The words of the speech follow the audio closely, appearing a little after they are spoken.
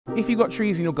If you've got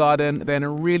trees in your garden, then a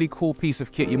really cool piece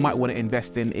of kit you might want to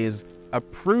invest in is a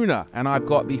pruner. And I've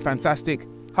got the fantastic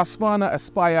Husqvarna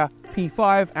Aspire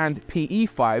P5 and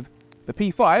PE5. The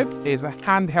P5 is a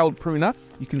handheld pruner.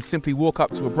 You can simply walk up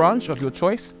to a branch of your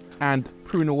choice and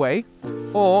prune away,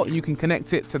 or you can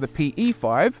connect it to the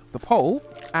PE5, the pole,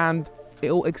 and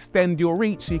it'll extend your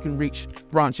reach so you can reach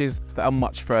branches that are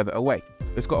much further away.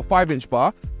 It's got a 5-inch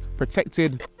bar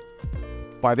protected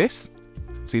by this,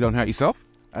 so you don't hurt yourself.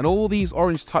 And all these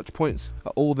orange touch points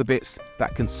are all the bits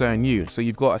that concern you. So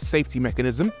you've got a safety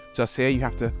mechanism just here. You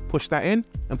have to push that in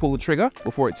and pull the trigger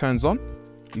before it turns on.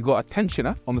 You've got a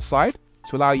tensioner on the side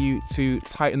to allow you to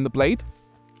tighten the blade.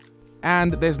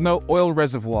 And there's no oil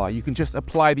reservoir. You can just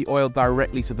apply the oil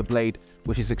directly to the blade,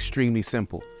 which is extremely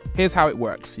simple. Here's how it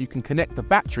works. You can connect the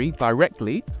battery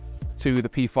directly to the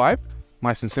P5,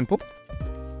 nice and simple.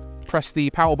 Press the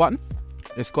power button.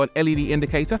 It's got an LED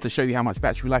indicator to show you how much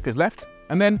battery life is left.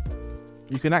 And then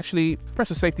you can actually press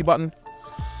the safety button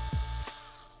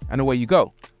and away you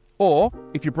go. Or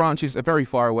if your branches are very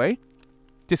far away,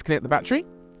 disconnect the battery,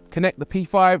 connect the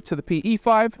P5 to the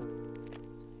PE5,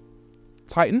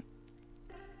 tighten,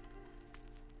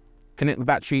 connect the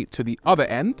battery to the other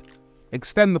end,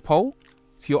 extend the pole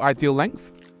to your ideal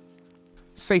length,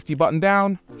 safety button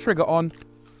down, trigger on,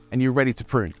 and you're ready to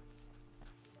prune.